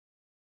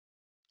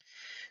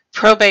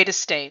Probate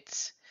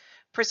Estates,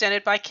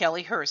 presented by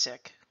Kelly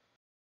Herzick.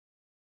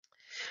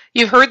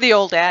 You've heard the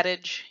old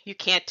adage, you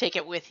can't take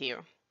it with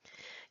you.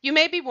 You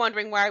may be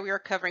wondering why we are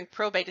covering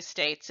probate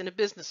estates in a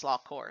business law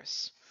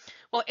course.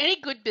 Well, any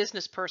good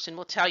business person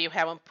will tell you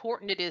how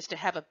important it is to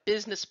have a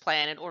business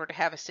plan in order to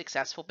have a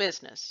successful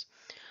business.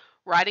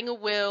 Writing a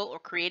will or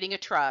creating a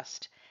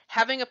trust,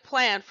 having a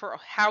plan for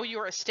how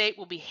your estate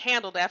will be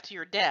handled after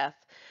your death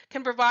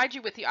can provide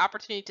you with the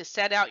opportunity to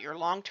set out your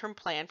long-term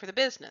plan for the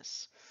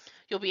business.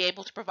 You'll be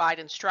able to provide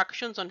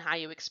instructions on how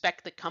you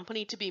expect the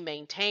company to be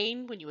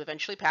maintained when you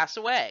eventually pass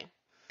away.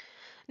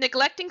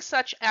 Neglecting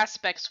such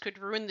aspects could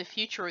ruin the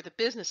future of the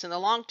business in the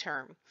long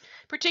term,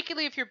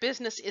 particularly if your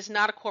business is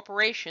not a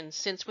corporation,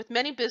 since with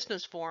many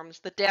business forms,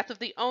 the death of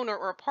the owner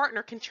or a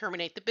partner can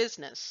terminate the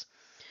business.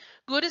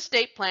 Good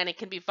estate planning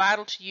can be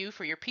vital to you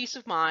for your peace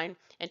of mind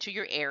and to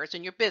your heirs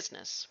in your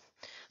business.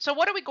 So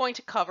what are we going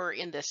to cover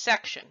in this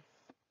section?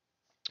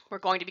 We're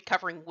going to be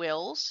covering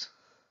wills,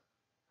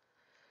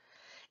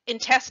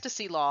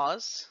 intestacy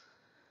laws,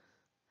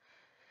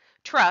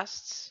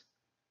 trusts,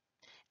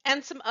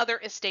 and some other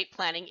estate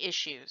planning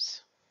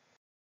issues.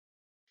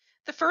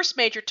 The first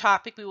major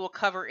topic we will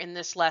cover in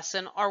this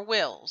lesson are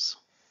wills.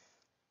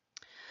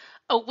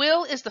 A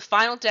will is the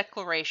final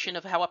declaration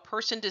of how a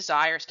person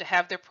desires to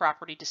have their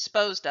property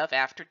disposed of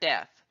after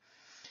death.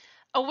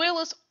 A will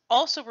is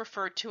also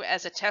referred to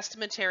as a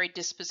testamentary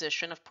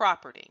disposition of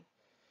property.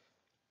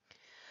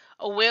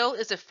 A will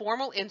is a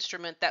formal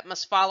instrument that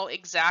must follow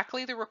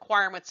exactly the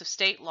requirements of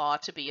state law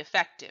to be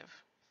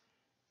effective.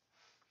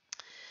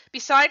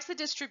 Besides the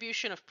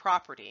distribution of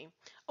property,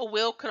 a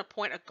will can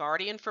appoint a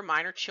guardian for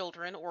minor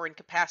children or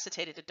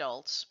incapacitated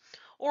adults,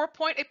 or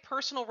appoint a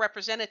personal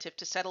representative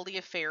to settle the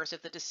affairs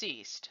of the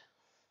deceased.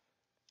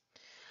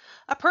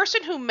 A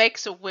person who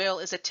makes a will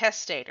is a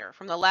testator,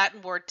 from the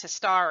Latin word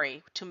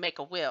testare, to make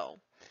a will.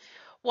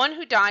 One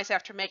who dies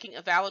after making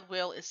a valid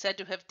will is said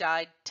to have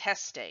died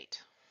testate.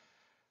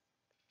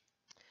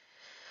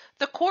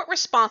 The court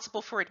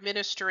responsible for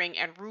administering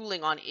and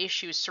ruling on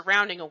issues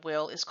surrounding a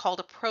will is called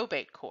a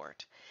probate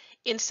court.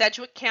 In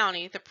Sedgwick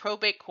County, the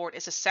probate court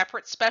is a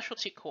separate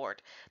specialty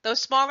court, though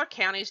smaller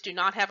counties do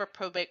not have a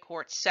probate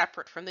court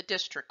separate from the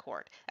district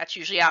court. That's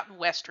usually out in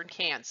western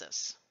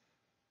Kansas.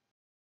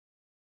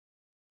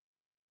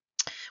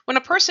 When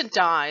a person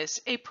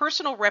dies, a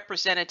personal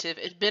representative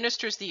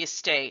administers the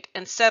estate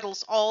and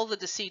settles all the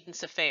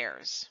decedent's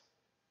affairs.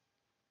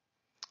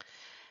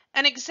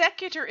 An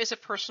executor is a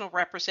personal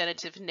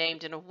representative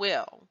named in a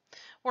will,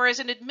 whereas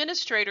an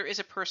administrator is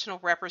a personal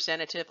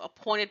representative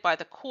appointed by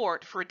the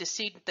court for a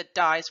decedent that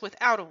dies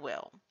without a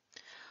will.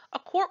 A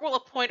court will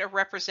appoint a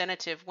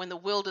representative when the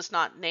will does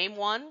not name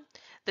one,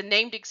 the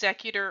named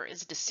executor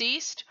is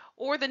deceased,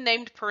 or the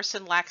named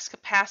person lacks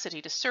capacity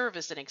to serve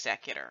as an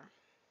executor.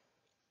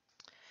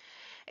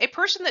 A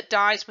person that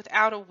dies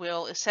without a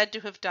will is said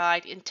to have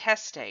died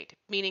intestate,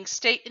 meaning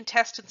state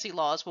intestacy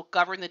laws will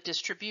govern the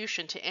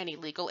distribution to any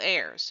legal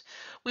heirs.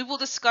 We will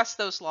discuss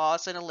those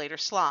laws in a later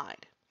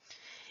slide.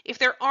 If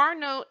there are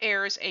no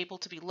heirs able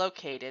to be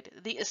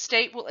located, the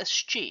estate will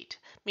escheat,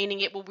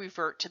 meaning it will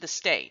revert to the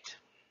state.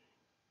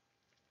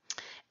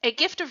 A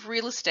gift of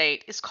real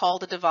estate is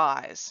called a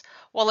devise,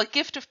 while a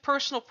gift of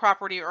personal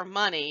property or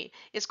money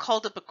is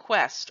called a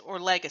bequest or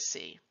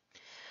legacy.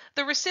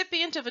 The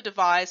recipient of a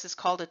devise is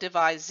called a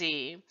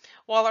devisee,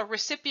 while a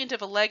recipient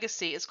of a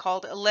legacy is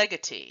called a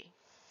legatee.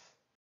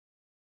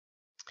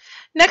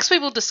 Next, we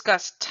will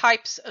discuss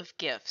types of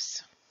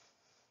gifts.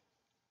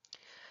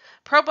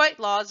 Probate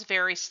laws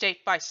vary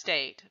state by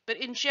state, but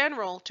in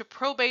general, to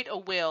probate a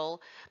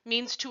will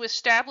means to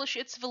establish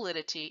its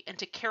validity and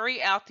to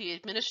carry out the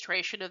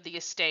administration of the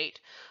estate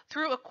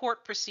through a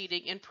court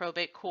proceeding in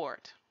probate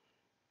court.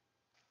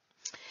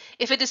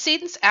 If a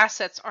decedent's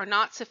assets are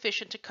not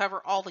sufficient to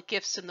cover all the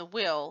gifts in the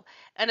will,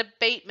 an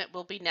abatement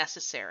will be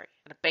necessary.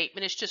 An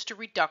abatement is just a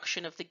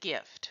reduction of the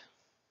gift.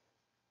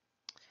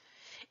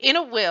 In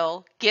a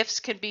will,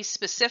 gifts can be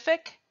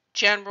specific,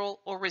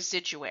 general, or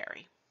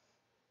residuary.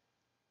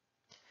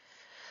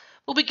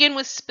 We'll begin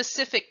with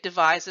specific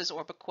devises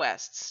or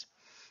bequests.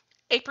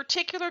 A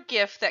particular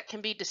gift that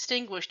can be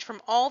distinguished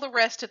from all the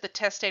rest of the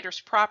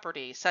testator's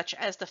property, such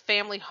as the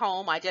family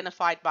home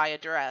identified by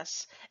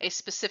address, a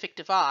specific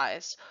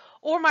devise,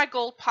 or my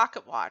gold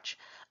pocket watch,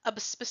 a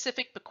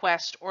specific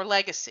bequest or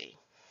legacy.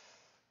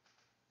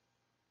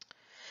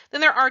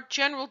 Then there are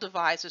general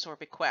devises or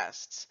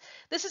bequests.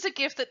 This is a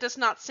gift that does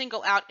not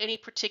single out any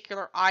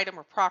particular item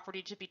or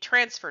property to be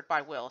transferred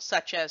by will,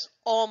 such as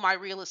all my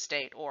real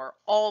estate or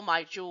all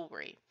my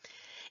jewelry.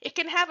 It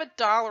can have a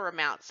dollar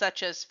amount,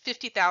 such as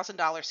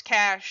 $50,000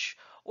 cash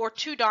or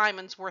 2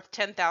 diamonds worth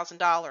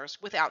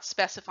 $10,000 without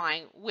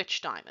specifying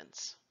which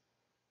diamonds.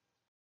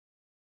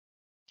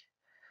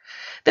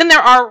 Then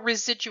there are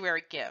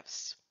residuary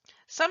gifts.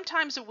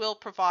 Sometimes a will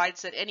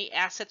provides that any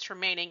assets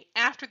remaining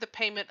after the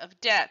payment of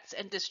debts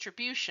and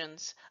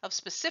distributions of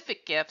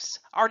specific gifts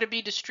are to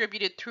be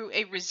distributed through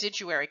a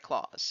residuary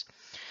clause.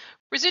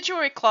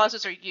 Residuary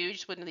clauses are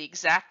used when the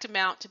exact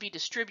amount to be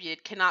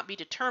distributed cannot be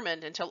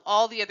determined until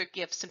all the other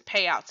gifts and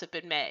payouts have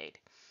been made.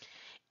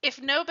 If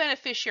no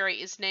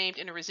beneficiary is named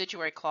in a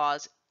residuary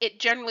clause, it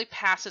generally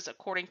passes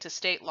according to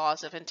state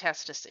laws of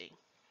intestacy.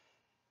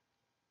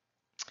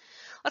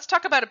 Let's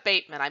talk about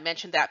abatement. I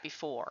mentioned that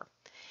before.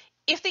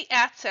 If the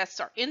assets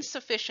are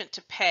insufficient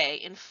to pay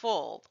in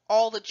full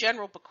all the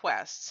general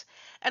bequests,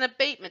 an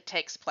abatement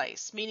takes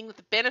place, meaning that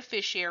the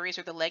beneficiaries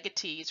or the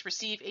legatees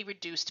receive a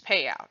reduced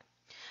payout.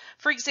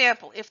 For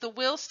example, if the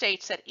will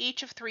states that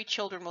each of 3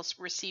 children will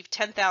receive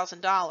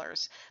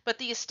 $10,000, but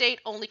the estate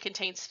only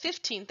contains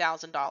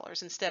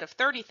 $15,000 instead of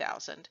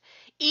 $30,000,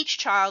 each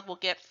child will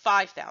get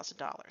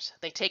 $5,000.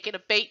 They take an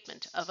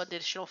abatement of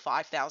additional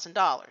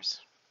 $5,000.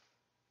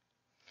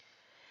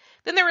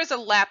 Then there is a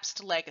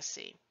lapsed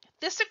legacy.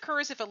 This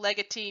occurs if a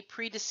legatee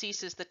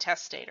predeceases the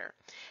testator.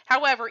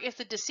 However, if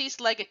the deceased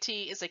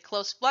legatee is a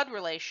close blood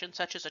relation,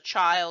 such as a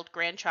child,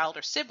 grandchild,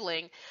 or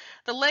sibling,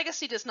 the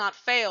legacy does not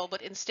fail,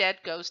 but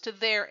instead goes to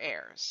their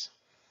heirs.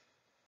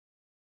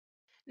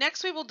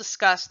 Next, we will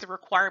discuss the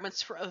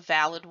requirements for a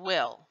valid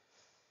will.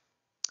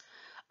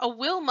 A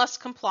will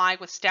must comply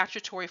with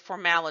statutory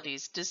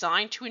formalities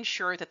designed to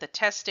ensure that the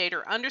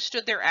testator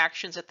understood their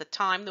actions at the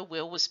time the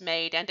will was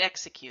made and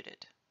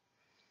executed.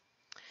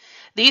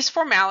 These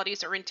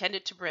formalities are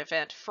intended to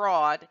prevent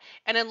fraud,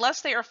 and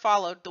unless they are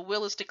followed, the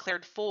will is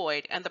declared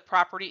void and the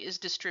property is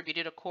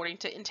distributed according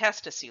to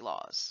intestacy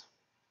laws.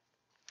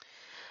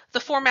 The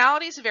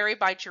formalities vary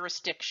by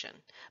jurisdiction,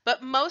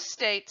 but most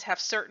states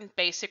have certain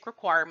basic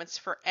requirements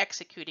for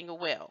executing a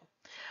will.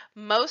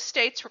 Most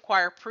states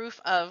require proof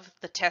of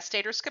the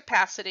testator's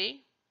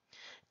capacity,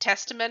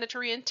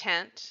 testamentary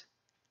intent,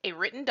 a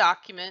written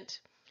document,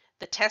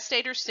 the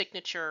testator's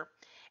signature,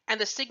 and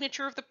the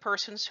signature of the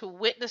persons who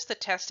witnessed the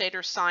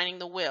testator signing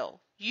the will,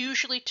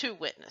 usually 2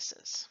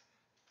 witnesses.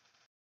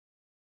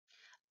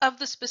 Of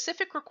the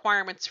specific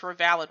requirements for a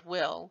valid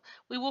will,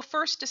 we will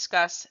first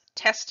discuss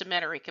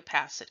testamentary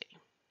capacity.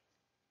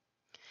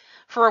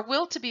 For a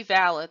will to be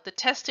valid, the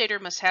testator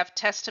must have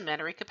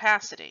testamentary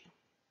capacity.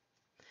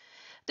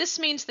 This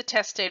means the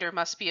testator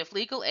must be of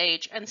legal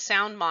age and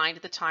sound mind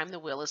at the time the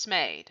will is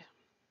made.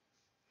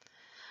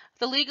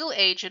 The legal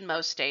age in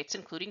most states,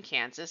 including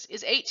Kansas,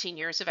 is 18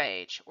 years of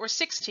age, or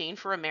 16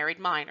 for a married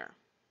minor.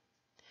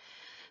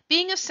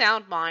 Being of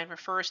sound mind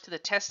refers to the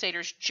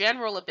testator's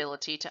general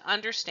ability to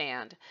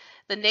understand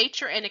the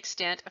nature and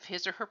extent of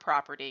his or her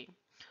property,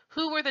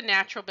 who were the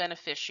natural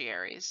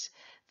beneficiaries,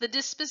 the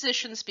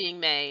dispositions being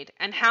made,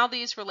 and how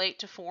these relate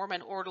to form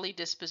an orderly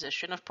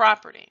disposition of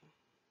property.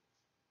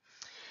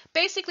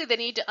 Basically, they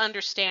need to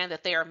understand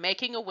that they are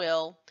making a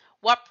will,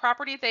 what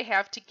property they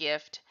have to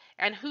gift,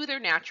 and who their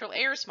natural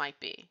heirs might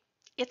be.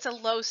 It's a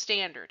low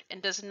standard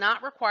and does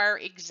not require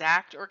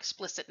exact or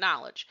explicit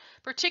knowledge,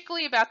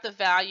 particularly about the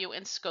value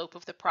and scope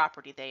of the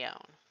property they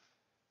own.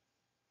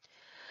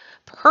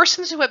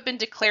 Persons who have been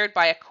declared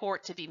by a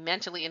court to be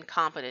mentally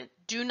incompetent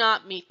do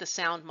not meet the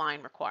sound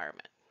mind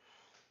requirement.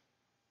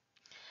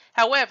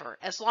 However,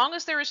 as long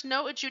as there is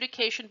no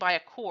adjudication by a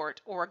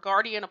court or a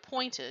guardian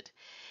appointed,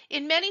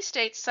 in many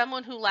states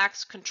someone who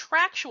lacks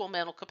contractual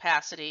mental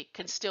capacity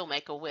can still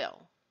make a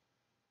will.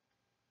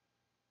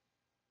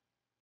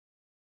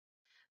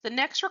 The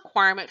next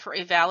requirement for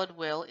a valid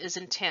will is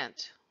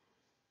intent.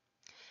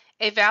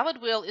 A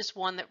valid will is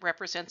one that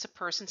represents a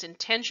person's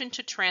intention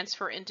to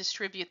transfer and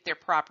distribute their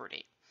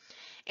property.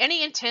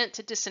 Any intent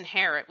to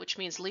disinherit, which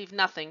means leave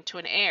nothing to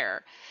an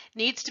heir,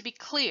 needs to be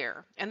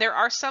clear, and there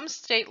are some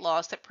state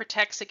laws that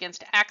protect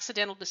against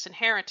accidental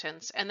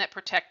disinheritance and that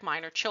protect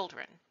minor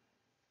children.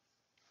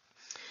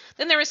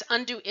 Then there is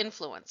undue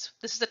influence.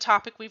 This is a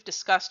topic we've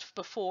discussed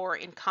before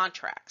in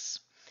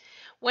contracts.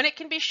 When it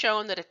can be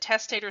shown that a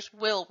testator's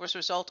will was a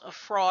result of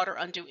fraud or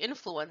undue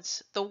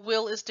influence, the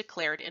will is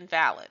declared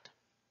invalid.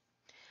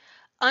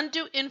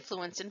 Undue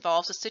influence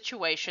involves a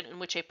situation in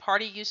which a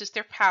party uses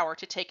their power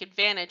to take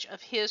advantage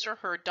of his or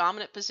her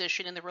dominant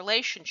position in the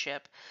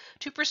relationship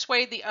to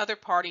persuade the other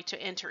party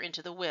to enter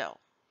into the will.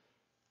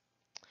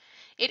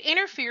 It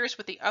interferes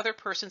with the other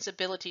person's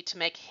ability to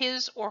make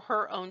his or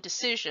her own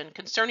decision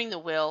concerning the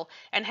will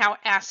and how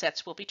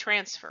assets will be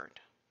transferred.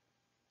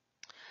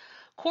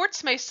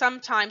 Courts may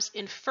sometimes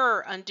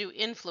infer undue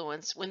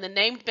influence when the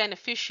named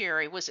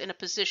beneficiary was in a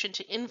position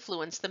to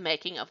influence the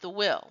making of the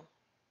will.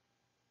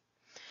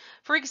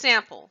 For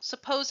example,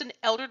 suppose an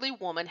elderly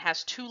woman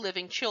has 2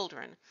 living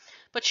children,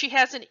 but she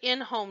has an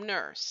in-home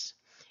nurse.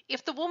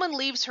 If the woman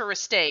leaves her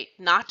estate,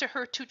 not to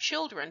her 2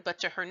 children, but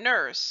to her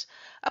nurse,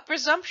 a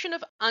presumption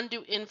of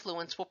undue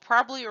influence will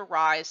probably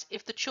arise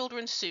if the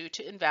children sue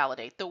to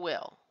invalidate the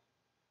will.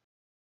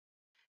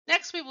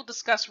 Next, we will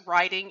discuss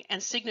writing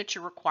and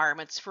signature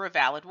requirements for a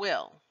valid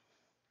will.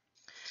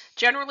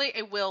 Generally,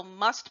 a will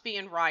must be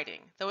in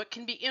writing, though it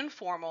can be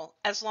informal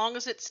as long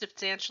as it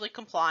substantially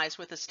complies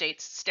with the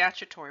state's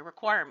statutory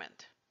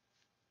requirement.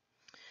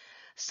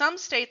 Some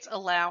states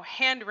allow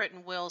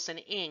handwritten wills in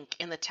ink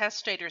in the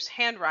testator's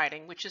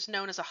handwriting, which is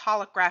known as a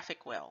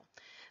holographic will.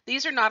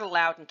 These are not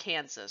allowed in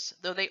Kansas,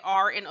 though they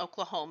are in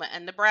Oklahoma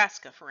and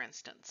Nebraska, for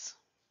instance.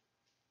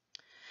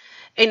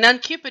 A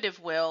nuncupative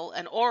will,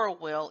 an oral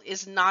will,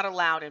 is not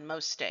allowed in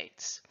most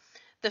states.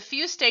 The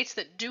few states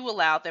that do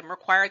allow them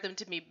require them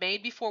to be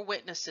made before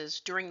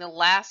witnesses during the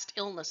last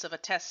illness of a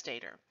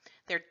testator,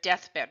 their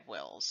deathbed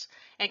wills,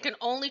 and can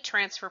only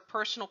transfer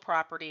personal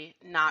property,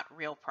 not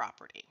real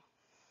property.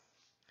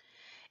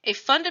 A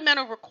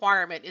fundamental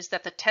requirement is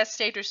that the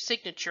testator's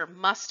signature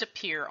must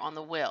appear on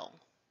the will.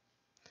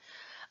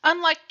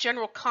 Unlike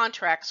general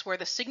contracts where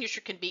the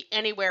signature can be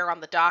anywhere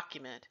on the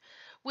document,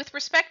 with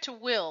respect to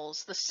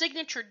wills, the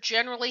signature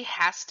generally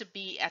has to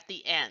be at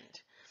the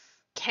end.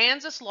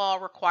 Kansas law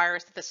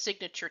requires the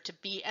signature to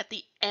be at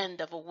the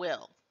end of a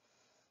will.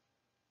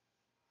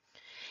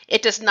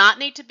 It does not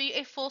need to be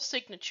a full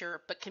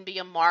signature, but can be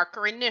a mark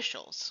or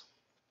initials.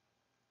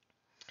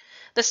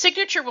 The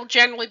signature will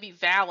generally be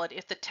valid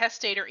if the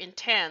testator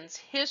intends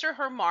his or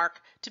her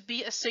mark to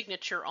be a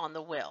signature on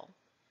the will.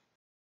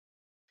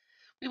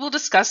 We will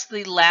discuss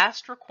the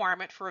last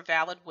requirement for a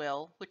valid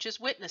will, which is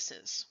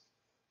witnesses.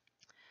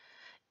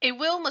 A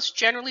will must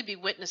generally be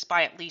witnessed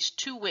by at least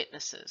 2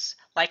 witnesses,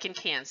 like in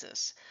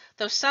Kansas,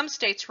 though some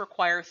states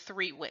require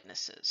 3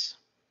 witnesses.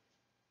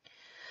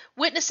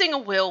 Witnessing a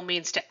will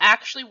means to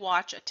actually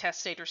watch a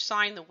testator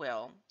sign the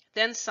will,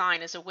 then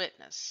sign as a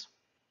witness.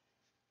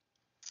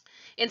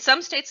 In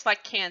some states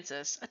like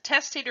Kansas, a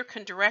testator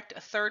can direct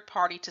a third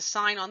party to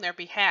sign on their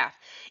behalf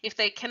if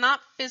they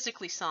cannot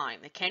physically sign.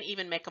 They can't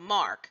even make a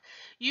mark,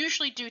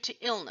 usually due to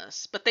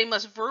illness, but they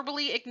must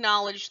verbally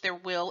acknowledge their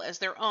will as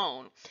their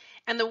own,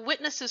 and the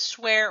witnesses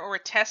swear or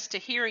attest to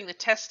hearing the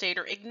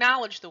testator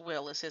acknowledge the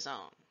will as his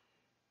own.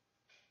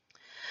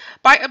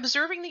 By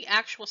observing the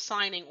actual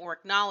signing or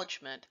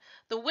acknowledgement,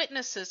 the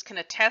witnesses can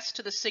attest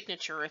to the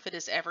signature if it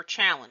is ever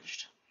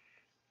challenged.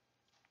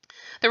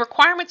 The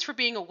requirements for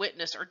being a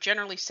witness are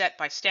generally set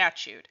by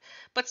statute,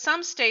 but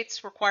some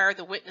states require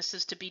the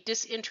witnesses to be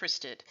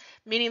disinterested,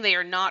 meaning they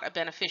are not a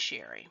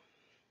beneficiary.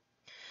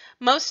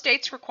 Most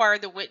states require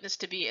the witness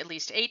to be at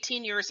least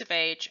 18 years of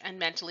age and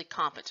mentally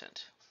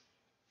competent.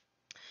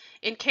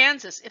 In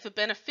Kansas, if a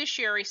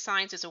beneficiary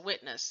signs as a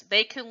witness,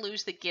 they can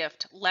lose the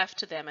gift left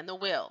to them in the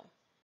will.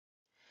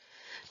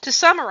 To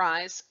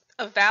summarize,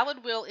 a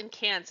valid will in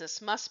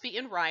Kansas must be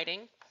in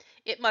writing.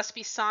 It must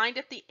be signed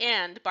at the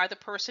end by the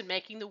person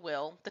making the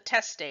will, the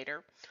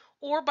testator,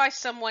 or by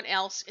someone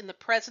else in the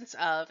presence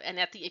of and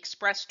at the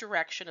express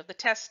direction of the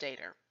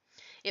testator.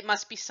 It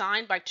must be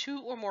signed by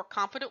 2 or more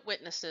competent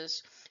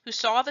witnesses who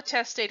saw the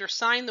testator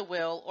sign the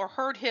will or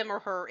heard him or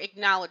her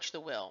acknowledge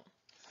the will.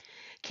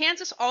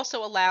 Kansas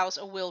also allows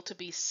a will to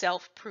be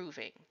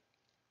self-proving.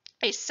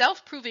 A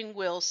self-proving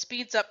will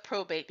speeds up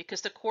probate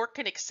because the court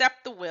can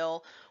accept the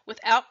will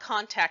without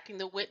contacting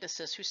the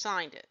witnesses who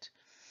signed it.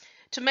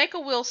 To make a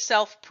will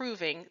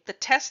self-proving, the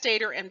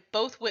testator and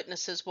both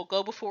witnesses will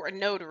go before a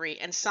notary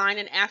and sign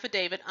an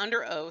affidavit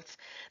under oath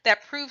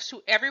that proves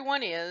who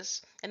everyone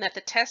is and that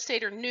the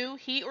testator knew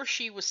he or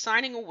she was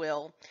signing a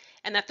will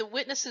and that the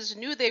witnesses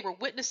knew they were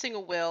witnessing a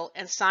will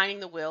and signing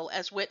the will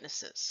as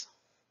witnesses.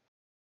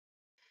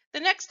 The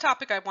next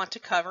topic I want to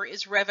cover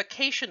is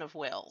revocation of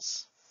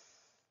wills.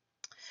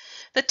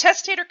 The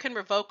testator can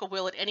revoke a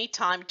will at any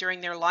time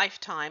during their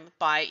lifetime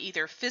by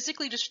either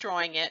physically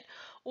destroying it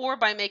or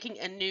by making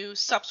a new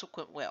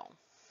subsequent will.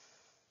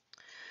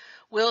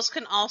 Wills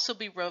can also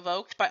be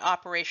revoked by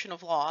operation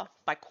of law,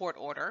 by court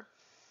order.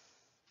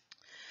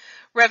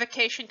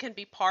 Revocation can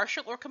be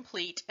partial or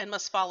complete and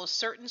must follow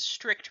certain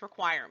strict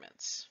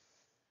requirements.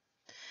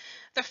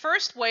 The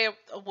first way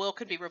a will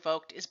can be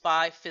revoked is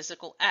by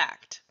physical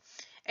act.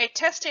 A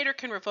testator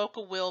can revoke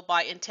a will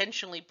by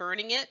intentionally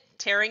burning it,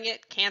 tearing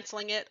it,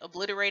 canceling it,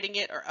 obliterating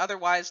it, or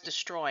otherwise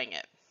destroying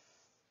it.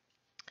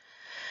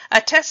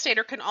 A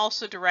testator can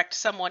also direct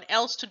someone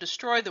else to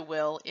destroy the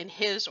will in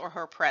his or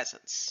her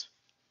presence.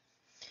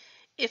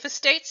 If a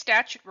state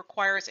statute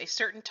requires a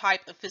certain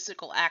type of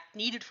physical act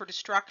needed for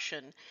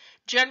destruction,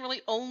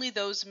 generally only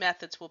those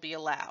methods will be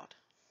allowed.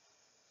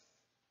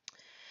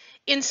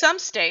 In some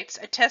states,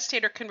 a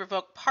testator can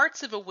revoke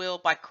parts of a will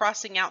by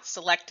crossing out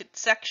selected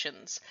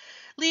sections,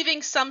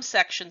 leaving some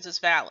sections as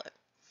valid.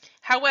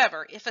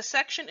 However, if a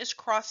section is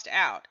crossed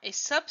out, a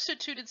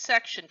substituted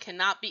section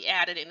cannot be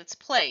added in its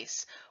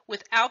place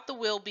without the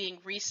will being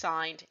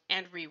re-signed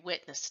and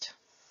re-witnessed.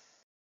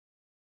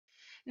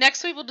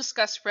 Next, we will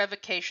discuss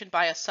revocation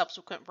by a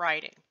subsequent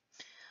writing.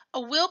 A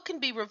will can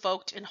be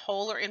revoked in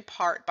whole or in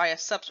part by a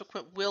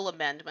subsequent will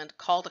amendment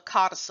called a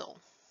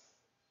codicil.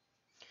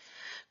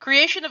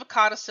 Creation of a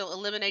codicil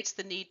eliminates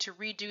the need to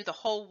redo the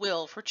whole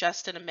will for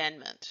just an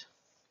amendment.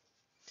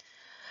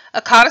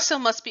 A codicil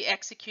must be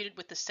executed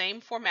with the same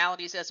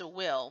formalities as a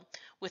will,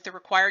 with the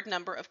required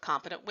number of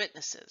competent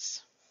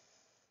witnesses.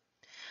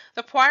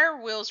 The prior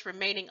will's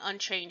remaining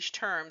unchanged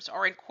terms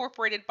are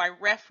incorporated by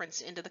reference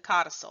into the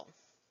codicil.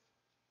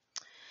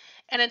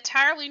 An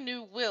entirely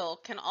new will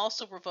can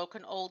also revoke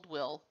an old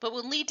will, but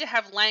will need to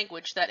have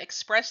language that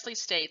expressly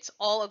states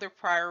all other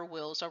prior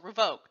wills are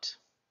revoked.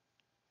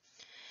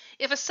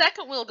 If a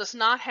second will does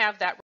not have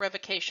that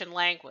revocation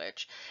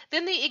language,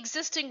 then the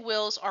existing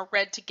wills are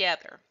read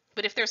together.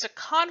 But if there's a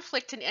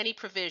conflict in any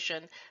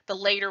provision, the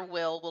later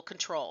will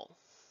control.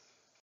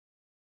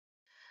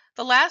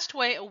 The last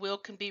way a will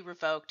can be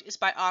revoked is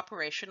by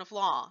operation of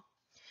law.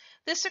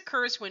 This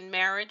occurs when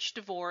marriage,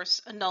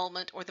 divorce,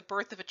 annulment, or the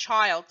birth of a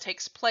child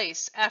takes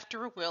place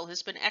after a will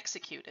has been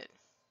executed.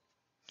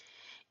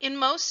 In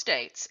most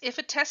states, if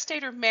a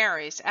testator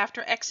marries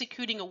after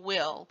executing a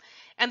will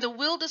and the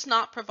will does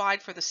not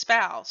provide for the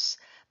spouse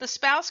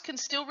can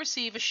still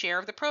receive a share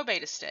of the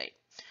probate estate,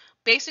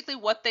 basically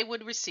what they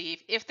would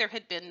receive if there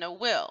had been no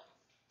will.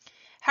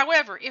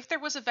 However, if there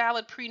was a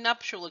valid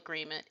prenuptial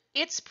agreement,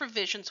 its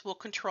provisions will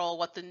control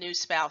what the new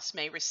spouse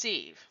may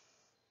receive.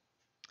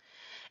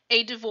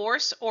 A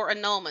divorce or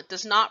annulment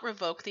does not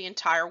revoke the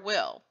entire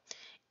will.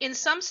 In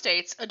some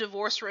states, a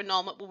divorce or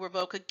annulment will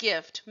revoke a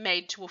gift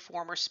made to a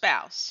former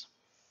spouse.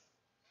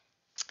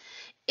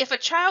 If a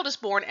child is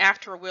born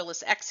after a will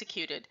is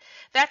executed,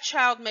 that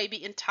child may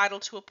be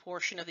entitled to a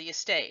portion of the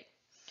estate.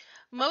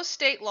 Most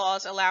state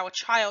laws allow a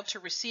child to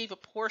receive a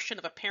portion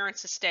of a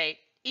parent's estate,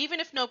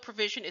 even if no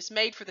provision is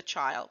made for the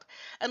child,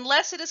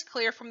 unless it is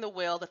clear from the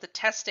will that the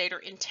testator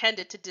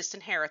intended to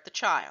disinherit the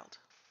child.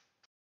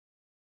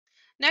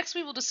 Next,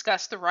 we will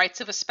discuss the rights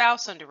of a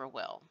spouse under a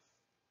will.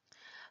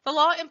 The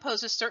law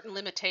imposes certain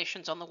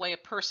limitations on the way a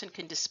person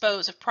can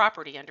dispose of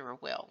property under a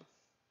will.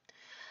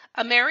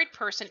 A married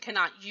person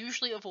cannot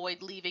usually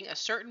avoid leaving a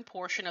certain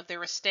portion of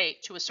their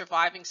estate to a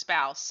surviving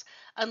spouse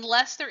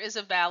unless there is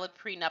a valid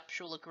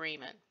prenuptial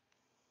agreement.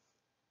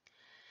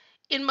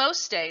 In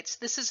most states,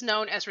 this is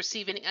known as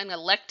receiving an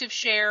elective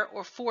share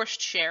or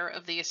forced share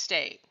of the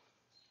estate.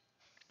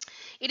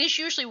 It is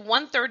usually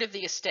 1/3 of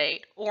the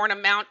estate, or an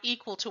amount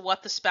equal to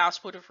what the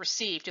spouse would have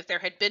received if there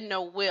had been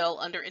no will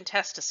under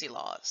intestacy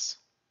laws.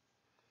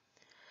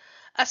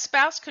 A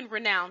spouse can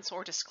renounce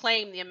or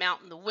disclaim the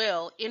amount in the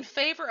will in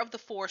favor of the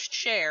forced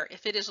share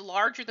if it is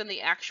larger than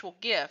the actual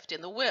gift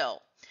in the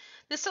will.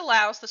 This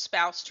allows the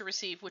spouse to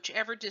receive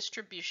whichever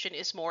distribution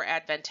is more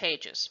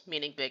advantageous,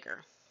 meaning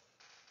bigger.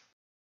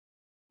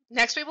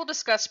 Next, we will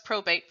discuss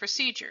probate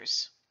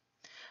procedures.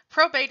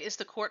 Probate is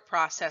the court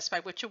process by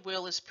which a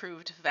will is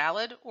proved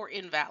valid or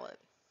invalid.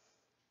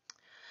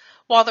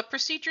 While the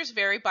procedures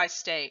vary by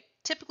state,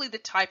 typically the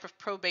type of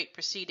probate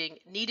proceeding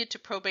needed to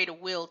probate a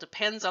will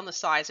depends on the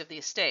size of the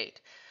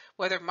estate,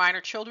 whether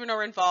minor children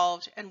are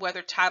involved, and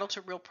whether title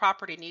to real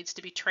property needs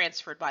to be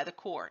transferred by the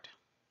court.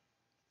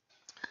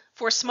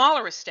 For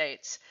smaller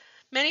estates,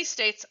 many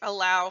states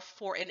allow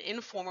for an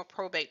informal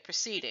probate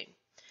proceeding.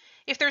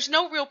 If there's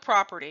no real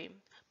property,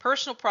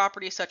 personal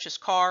property such as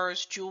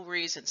cars,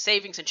 jewelry, and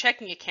savings and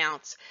checking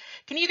accounts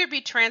can either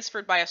be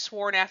transferred by a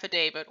sworn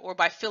affidavit or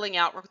by filling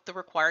out the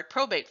required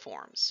probate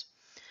forms.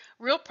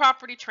 Real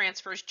property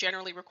transfers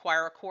generally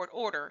require a court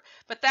order,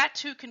 but that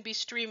too can be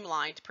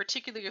streamlined,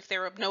 particularly if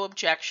there are no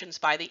objections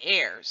by the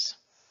heirs.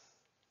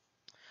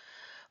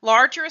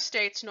 Larger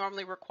estates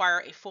normally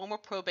require a formal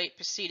probate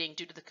proceeding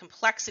due to the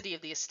complexity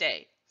of the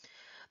estate.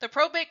 The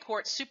probate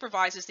court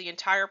supervises the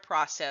entire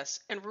process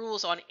and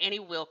rules on any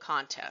will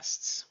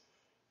contests.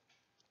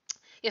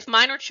 If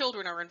minor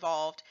children are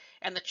involved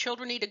and the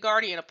children need a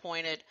guardian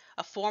appointed,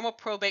 a formal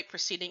probate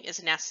proceeding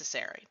is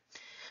necessary.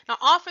 Now,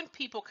 often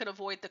people can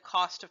avoid the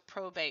cost of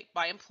probate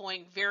by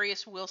employing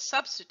various will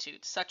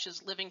substitutes, such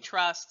as living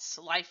trusts,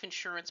 life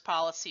insurance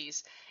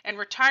policies, and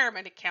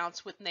retirement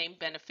accounts with named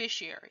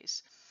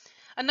beneficiaries.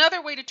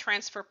 Another way to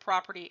transfer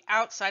property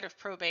outside of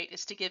probate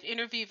is to give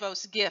inter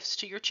vivos gifts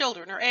to your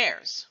children or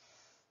heirs.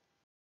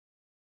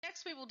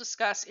 Next, we will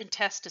discuss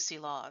intestacy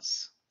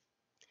laws.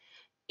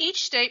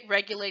 Each state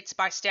regulates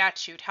by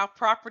statute how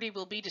property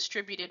will be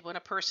distributed when a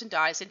person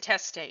dies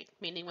intestate,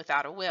 meaning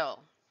without a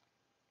will.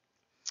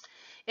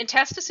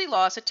 Intestacy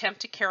laws attempt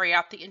to carry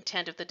out the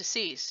intent of the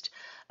deceased,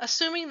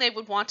 assuming they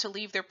would want to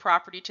leave their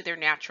property to their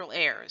natural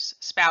heirs,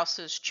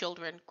 spouses,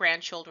 children,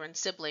 grandchildren,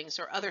 siblings,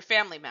 or other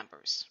family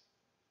members.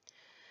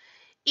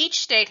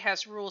 Each state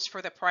has rules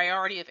for the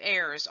priority of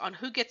heirs on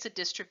who gets a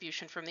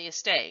distribution from the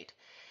estate.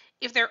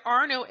 If there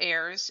are no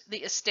heirs,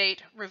 the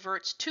estate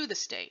reverts to the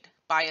state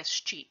by a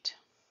escheat.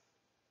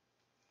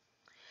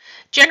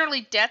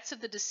 Generally, debts of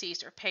the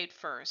deceased are paid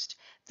first,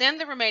 then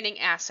the remaining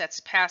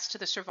assets pass to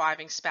the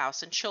surviving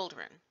spouse and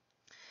children.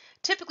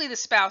 Typically, the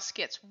spouse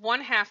gets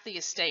 1/2 the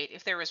estate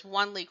if there is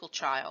one legal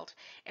child,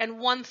 and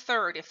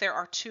 1/3 if there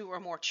are 2 or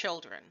more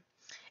children.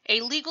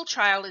 A legal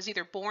child is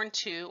either born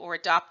to or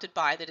adopted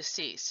by the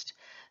deceased.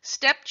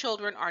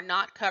 Stepchildren are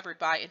not covered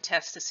by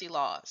intestacy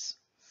laws.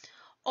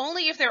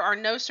 Only if there are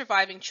no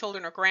surviving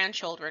children or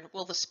grandchildren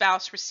will the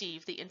spouse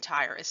receive the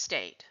entire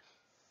estate.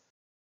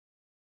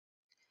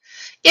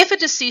 If a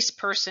deceased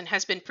person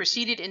has been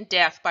preceded in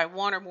death by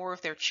one or more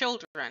of their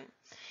children,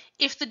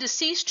 if the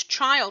deceased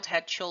child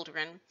had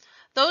children,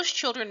 those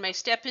children may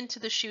step into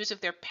the shoes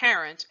of their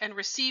parent and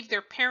receive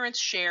their parent's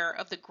share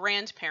of the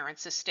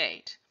grandparent's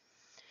estate.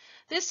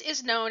 This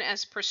is known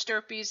as per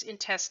stirpes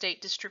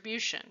intestate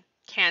distribution.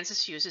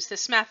 Kansas uses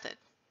this method.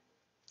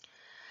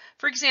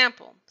 For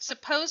example,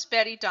 suppose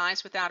Betty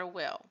dies without a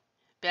will.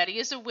 Betty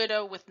is a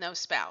widow with no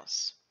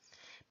spouse.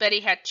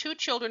 Betty had 2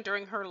 children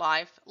during her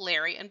life,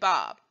 Larry and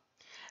Bob.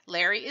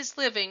 Larry is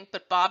living,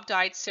 but Bob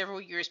died several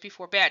years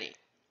before Betty.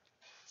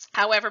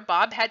 However,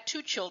 Bob had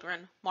two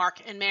children,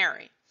 Mark and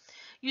Mary.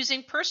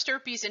 Using per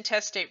stirpes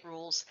intestate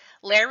rules,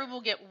 Larry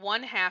will get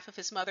one half of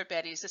his mother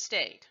Betty's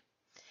estate.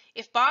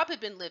 If Bob had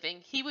been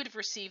living, he would have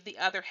received the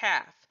other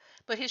half,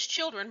 but his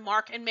children,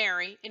 Mark and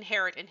Mary,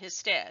 inherit in his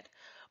stead.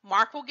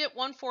 Mark will get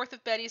 1/4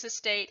 of Betty's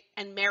estate,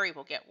 and Mary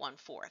will get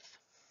 1/4.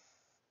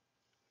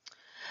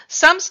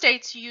 Some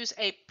states use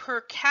a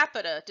per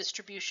capita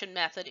distribution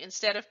method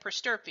instead of per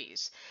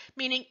stirpes,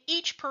 meaning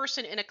each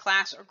person in a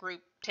class or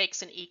group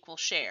takes an equal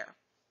share.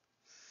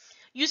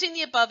 Using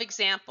the above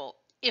example,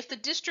 if the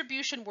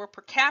distribution were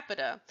per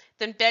capita,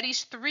 then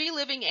Betty's 3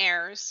 living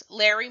heirs,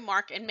 Larry,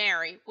 Mark, and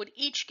Mary, would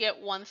each get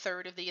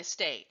 1/3 of the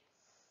estate.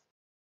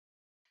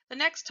 The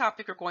next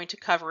topic we're going to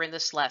cover in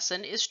this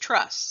lesson is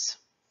trusts.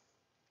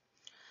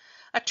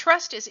 A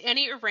trust is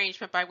any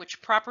arrangement by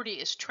which property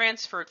is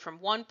transferred from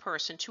one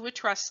person to a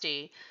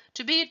trustee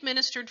to be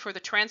administered for the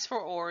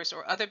transferor's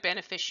or other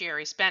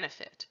beneficiary's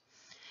benefit.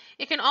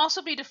 It can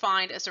also be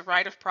defined as a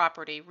right of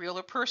property, real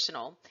or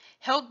personal,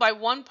 held by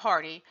one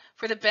party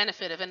for the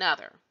benefit of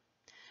another.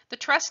 The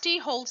trustee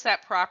holds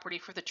that property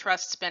for the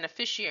trust's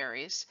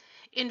beneficiaries,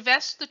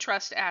 invests the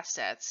trust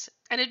assets,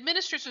 and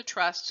administers the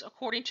trusts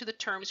according to the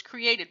terms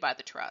created by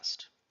the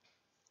trust.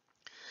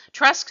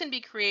 Trusts can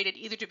be created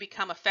either to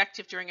become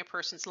effective during a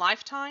person's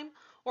lifetime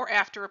or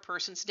after a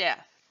person's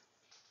death.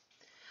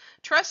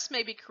 Trusts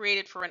may be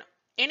created for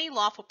any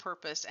lawful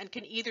purpose and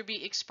can either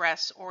be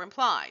express or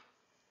implied.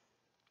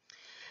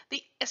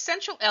 The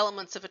essential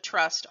elements of a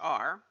trust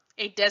are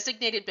a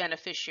designated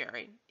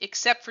beneficiary,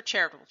 except for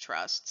charitable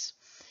trusts,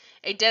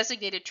 a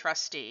designated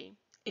trustee,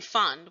 a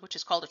fund, which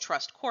is called a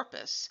trust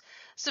corpus,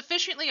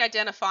 sufficiently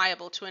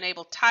identifiable to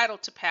enable title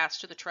to pass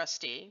to the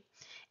trustee,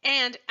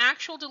 and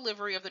actual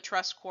delivery of the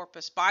trust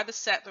corpus by the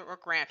settlor or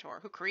grantor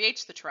who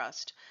creates the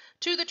trust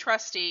to the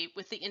trustee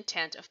with the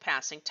intent of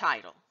passing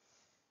title.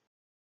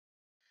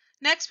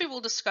 Next, we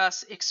will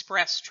discuss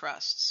express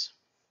trusts.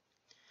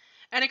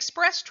 An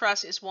express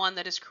trust is one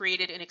that is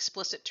created in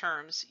explicit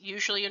terms,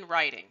 usually in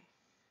writing.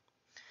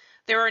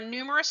 There are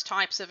numerous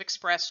types of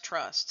express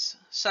trusts,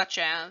 such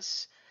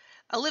as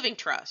a living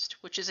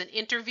trust, which is an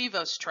inter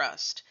vivos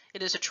trust.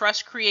 It is a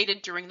trust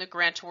created during the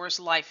grantor's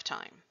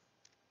lifetime.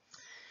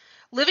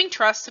 Living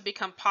trusts have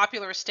become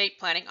popular estate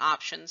planning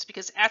options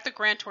because at the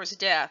grantor's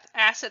death,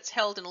 assets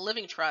held in a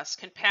living trust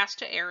can pass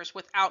to heirs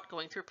without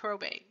going through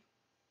probate.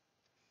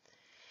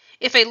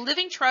 If a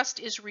living trust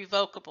is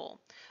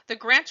revocable, the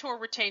grantor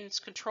retains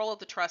control of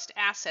the trust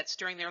assets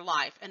during their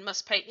life and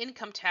must pay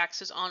income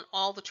taxes on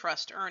all the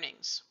trust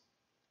earnings.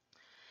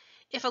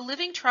 If a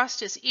living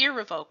trust is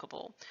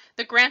irrevocable,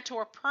 the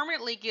grantor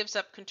permanently gives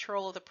up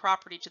control of the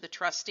property to the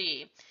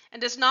trustee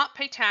and does not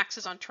pay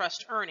taxes on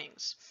trust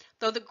earnings,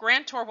 though the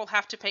grantor will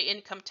have to pay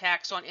income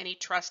tax on any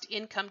trust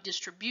income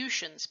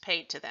distributions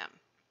paid to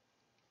them.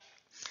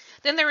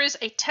 Then there is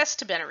a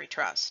testamentary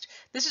trust.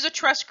 This is a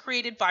trust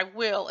created by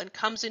will and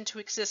comes into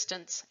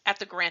existence at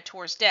the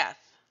grantor's death.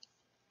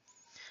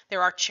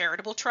 There are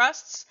charitable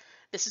trusts.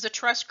 This is a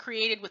trust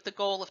created with the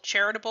goal of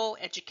charitable,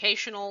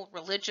 educational,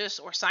 religious,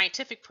 or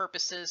scientific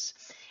purposes,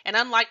 and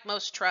unlike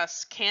most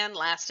trusts, can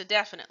last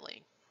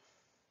indefinitely.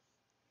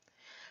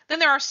 Then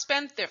there are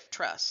spendthrift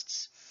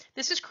trusts.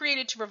 This is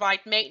created to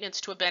provide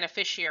maintenance to a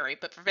beneficiary,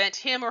 but prevent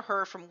him or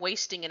her from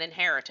wasting an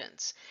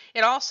inheritance.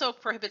 It also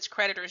prohibits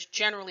creditors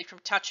generally from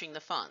touching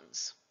the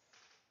funds.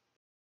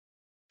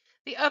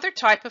 The other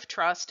type of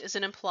trust is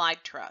an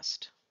implied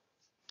trust.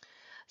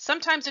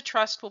 Sometimes a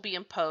trust will be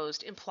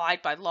imposed,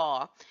 implied by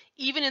law,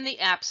 even in the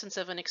absence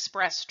of an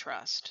express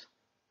trust.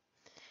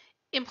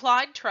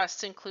 Implied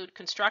trusts include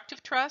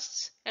constructive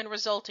trusts and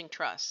resulting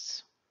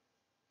trusts.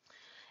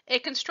 A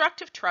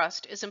constructive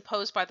trust is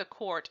imposed by the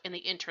court in the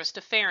interest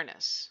of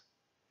fairness.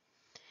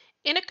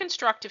 In a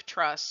constructive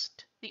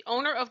trust, the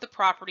owner of the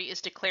property is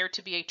declared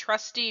to be a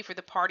trustee for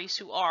the parties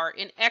who are,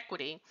 in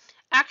equity,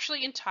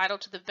 actually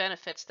entitled to the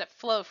benefits that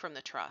flow from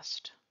the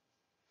trust.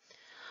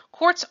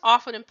 Courts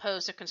often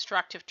impose a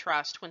constructive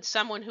trust when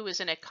someone who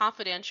is in a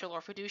confidential or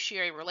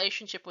fiduciary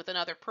relationship with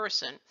another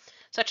person,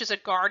 such as a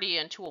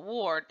guardian to a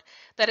ward,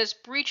 that has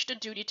breached a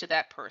duty to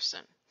that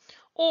person,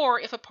 or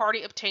if a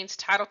party obtains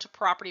title to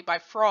property by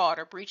fraud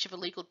or breach of a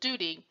legal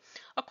duty,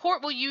 a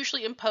court will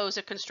usually impose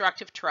a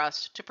constructive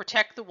trust to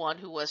protect the one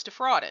who was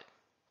defrauded.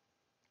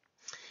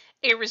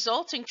 A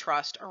resulting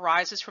trust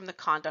arises from the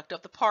conduct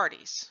of the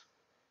parties.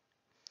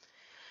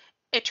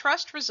 A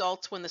trust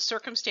results when the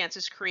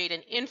circumstances create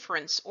an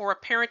inference or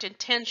apparent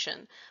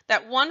intention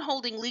that one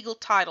holding legal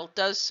title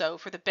does so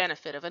for the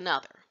benefit of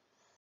another.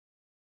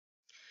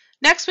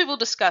 Next, we will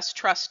discuss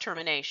trust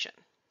termination.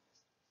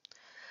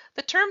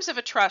 The terms of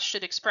a trust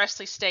should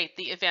expressly state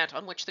the event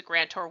on which the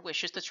grantor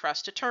wishes the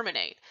trust to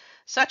terminate,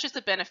 such as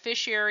the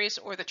beneficiary's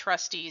or the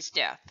trustee's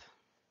death.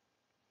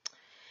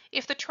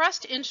 If the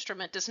trust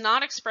instrument does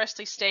not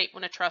expressly state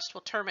when a trust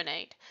will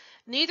terminate,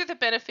 neither the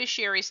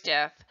beneficiary's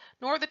death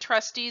nor the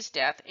trustee's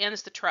death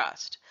ends the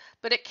trust,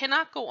 but it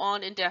cannot go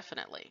on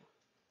indefinitely.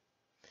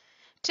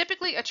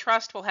 Typically, a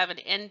trust will have an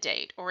end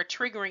date or a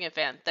triggering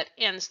event that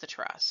ends the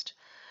trust.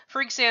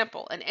 For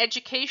example, an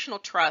educational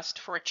trust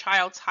for a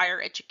child's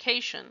higher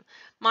education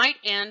might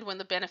end when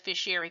the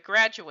beneficiary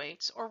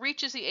graduates or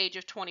reaches the age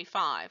of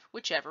 25,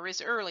 whichever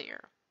is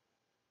earlier.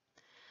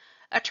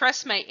 A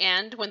trust may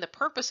end when the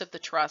purpose of the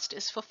trust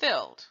is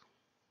fulfilled.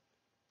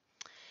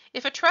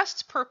 If a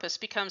trust's purpose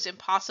becomes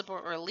impossible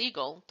or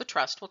illegal, the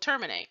trust will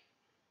terminate.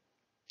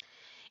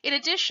 In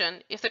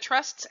addition, if the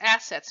trust's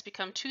assets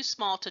become too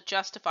small to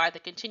justify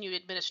the continued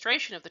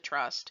administration of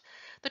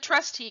the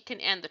trustee can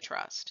end the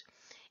trust.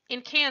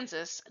 In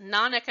Kansas,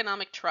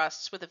 non-economic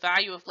trusts with a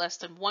value of less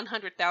than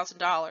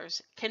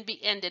 $100,000 can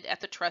be ended at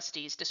the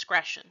trustee's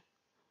discretion.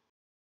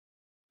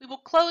 We will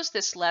close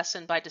this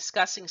lesson by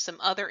discussing some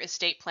other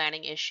estate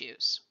planning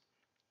issues.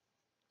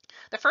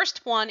 The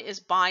first one is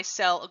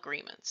buy-sell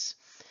agreements.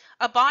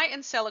 A buy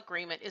and sell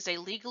agreement is a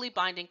legally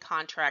binding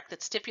contract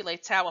that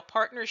stipulates how a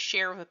partner's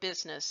share of a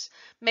business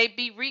may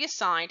be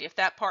reassigned if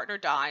that partner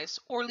dies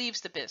or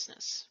leaves the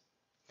business.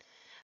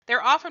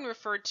 They're often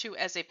referred to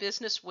as a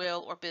business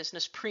will or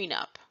business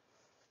prenup.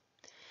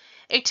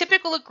 A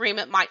typical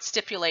agreement might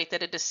stipulate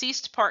that a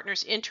deceased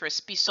partner's interests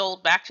be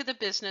sold back to the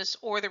business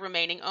or the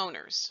remaining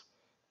owners.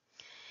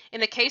 In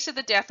the case of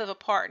the death of a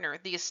partner,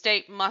 the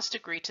estate must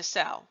agree to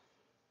sell.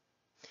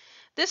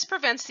 This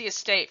prevents the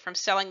estate from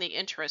selling the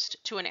interest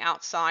to an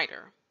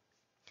outsider.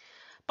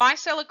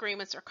 Buy-sell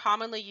agreements are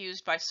commonly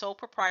used by sole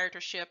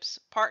proprietorships,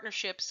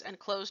 partnerships, and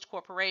closed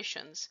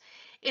corporations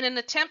in an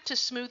attempt to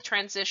smooth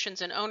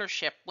transitions in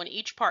ownership when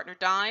each partner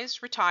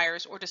dies,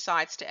 retires, or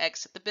decides to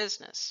exit the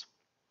business.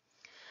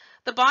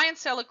 The buy and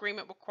sell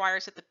agreement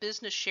requires that the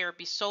business share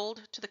be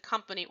sold to the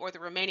company or the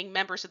remaining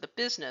members of the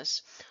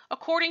business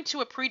according to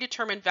a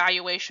predetermined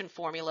valuation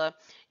formula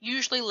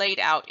usually laid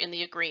out in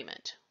the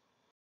agreement.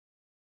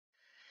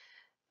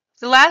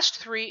 The last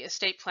three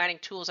estate planning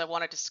tools I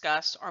want to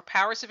discuss are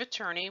powers of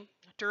attorney,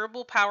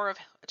 durable power of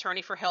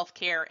attorney for health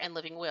care, and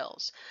living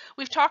wills.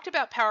 We've talked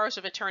about powers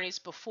of attorneys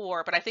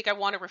before, but I think I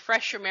want to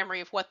refresh your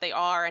memory of what they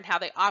are and how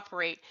they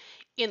operate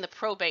in the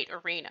probate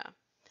arena.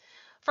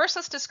 First,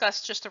 let's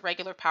discuss just the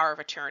regular power of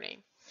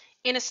attorney.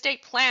 In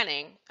estate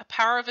planning, a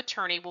power of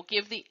attorney will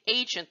give the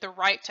agent the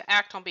right to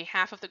act on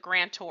behalf of the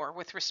grantor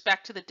with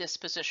respect to the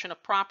disposition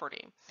of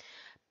property.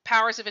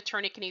 Powers of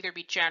attorney can either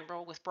be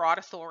general with broad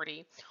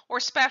authority or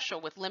special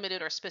with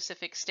limited or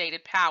specific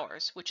stated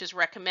powers, which is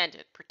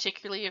recommended,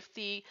 particularly if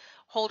the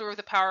holder of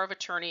the power of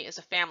attorney is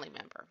a family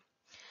member.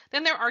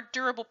 Then there are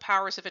durable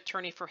powers of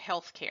attorney for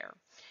health care.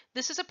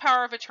 This is a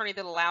power of attorney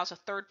that allows a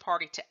third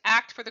party to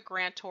act for the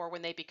grantor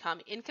when they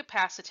become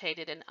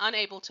incapacitated and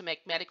unable to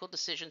make medical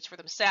decisions for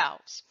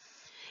themselves.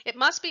 It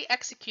must be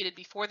executed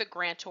before the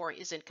grantor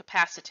is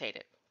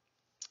incapacitated.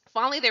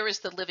 Finally, there is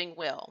the living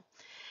will.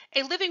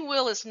 A living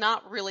will is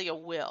not really a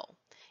will.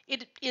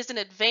 It is an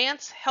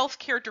advance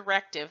healthcare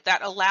directive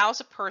that allows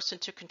a person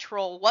to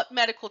control what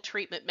medical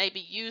treatment may be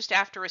used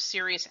after a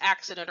serious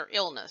accident or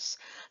illness,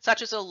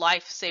 such as a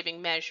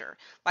life-saving measure,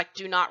 like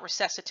do not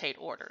resuscitate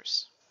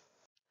orders.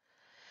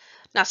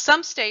 Now,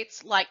 some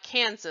states, like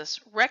Kansas,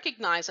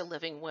 recognize a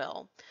living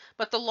will,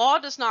 but the law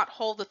does not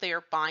hold that they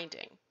are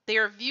binding. They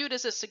are viewed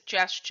as a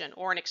suggestion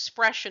or an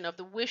expression of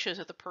the wishes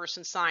of the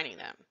person signing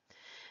them.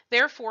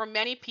 Therefore,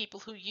 many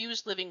people who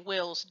use living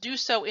wills do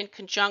so in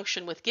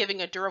conjunction with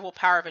giving a durable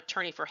power of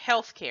attorney for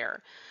health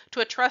care to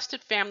a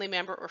trusted family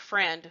member or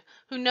friend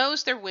who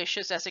knows their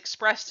wishes as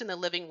expressed in the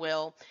living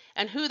will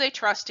and who they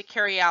trust to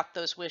carry out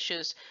those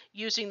wishes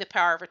using the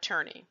power of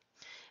attorney.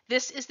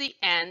 This is the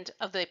end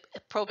of the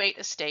Probate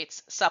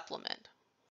Estates supplement.